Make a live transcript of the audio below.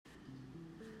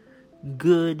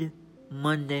Good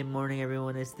Monday morning,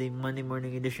 everyone. It's the Monday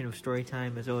morning edition of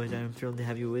Storytime. As always, I am thrilled to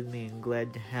have you with me and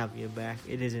glad to have you back.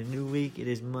 It is a new week. It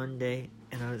is Monday.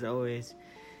 And as always,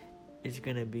 it's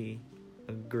going to be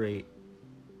a great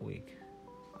week.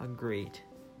 A great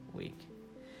week.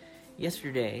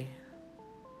 Yesterday,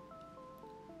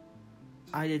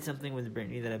 I did something with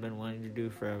Brittany that I've been wanting to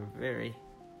do for a very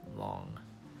long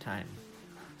time.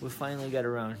 We finally got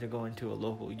around to going to a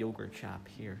local yogurt shop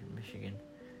here in Michigan,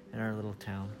 in our little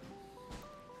town,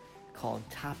 called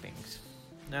Toppings.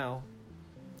 Now,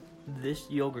 this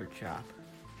yogurt shop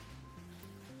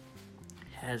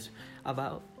has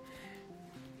about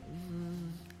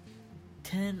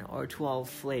 10 or 12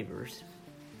 flavors,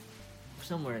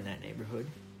 somewhere in that neighborhood,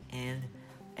 and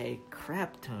a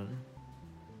crap ton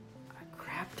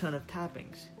of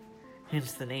toppings,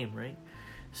 hence the name, right?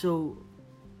 So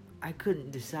I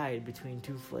couldn't decide between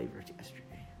two flavors yesterday.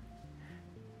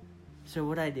 So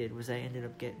what I did was I ended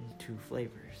up getting two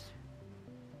flavors.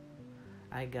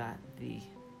 I got the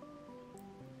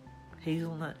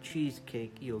hazelnut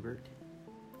cheesecake yogurt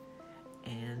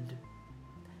and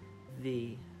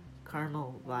the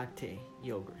caramel latte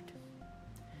yogurt.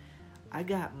 I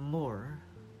got more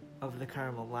of the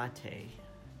caramel latte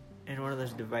in one of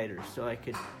those dividers so I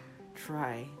could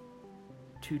try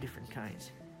two different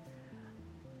kinds.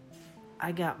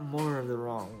 I got more of the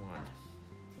wrong one.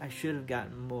 I should have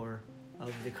gotten more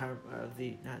of the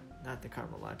not the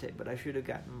caramel latte, but I should have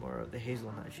gotten more of the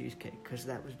hazelnut cheesecake because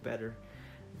that was better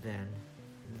than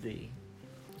the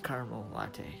caramel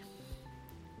latte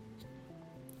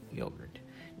yogurt.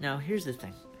 Now here's the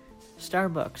thing.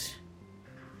 Starbucks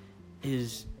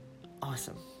is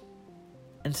awesome.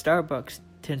 And Starbucks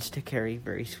tends to carry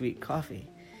very sweet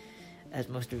coffee, as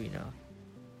most of you know.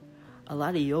 A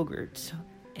lot of yogurts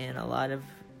and a lot of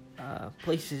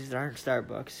places that aren't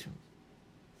Starbucks,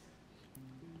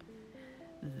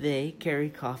 they carry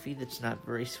coffee that's not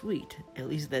very sweet. At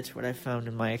least that's what I found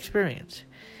in my experience.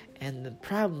 And the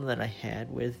problem that I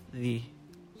had with the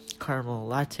caramel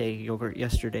latte yogurt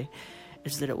yesterday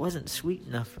is that it wasn't sweet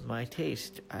enough for my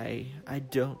taste. I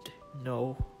don't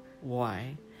know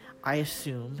why. I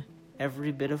assume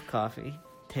every bit of coffee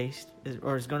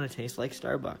is going to taste like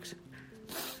Starbucks.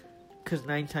 Because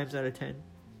 9 times out of 10,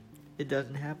 it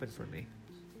doesn't happen for me.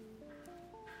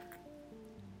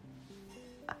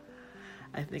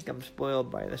 I think I'm spoiled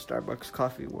by the Starbucks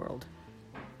coffee world.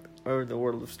 Or the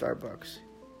world of Starbucks.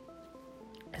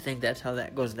 I think that's how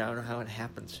that goes down or how it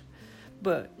happens.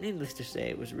 But needless to say,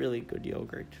 it was really good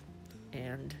yogurt.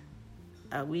 And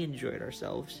we enjoyed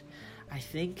ourselves. I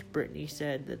think Brittany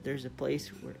said that there's a place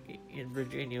in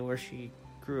Virginia where she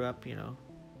grew up,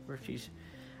 where she's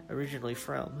originally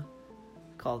from,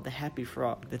 called the Happy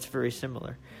Frog. That's very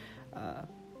similar.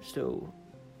 So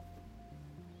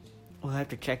we'll have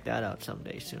to check that out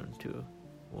someday soon too,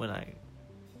 when I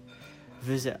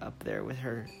visit up there with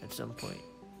her at some point.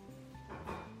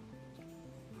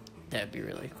 That'd be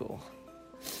really cool.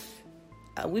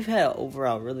 We've had an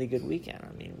overall really good weekend.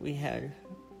 I mean, we had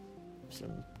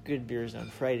some good beers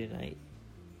on Friday night.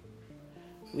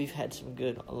 We've had some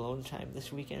good alone time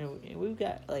this weekend, and we've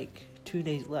got like 2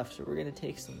 days left, so we're going to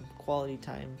take some quality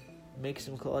time, make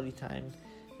some quality time,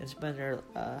 and spend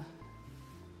the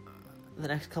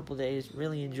next couple days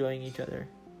really enjoying each other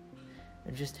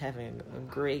and just having a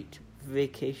great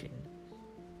vacation,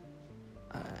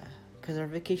 because our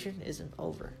vacation isn't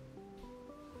over,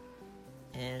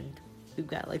 and we've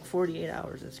got like 48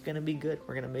 hours. It's going to be good.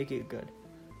 We're going to make it good.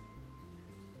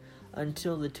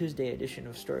 Until the Tuesday edition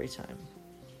of Storytime,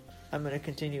 I'm going to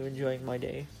continue enjoying my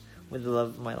day with the love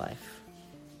of my life.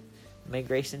 May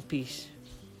grace and peace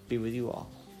be with you all.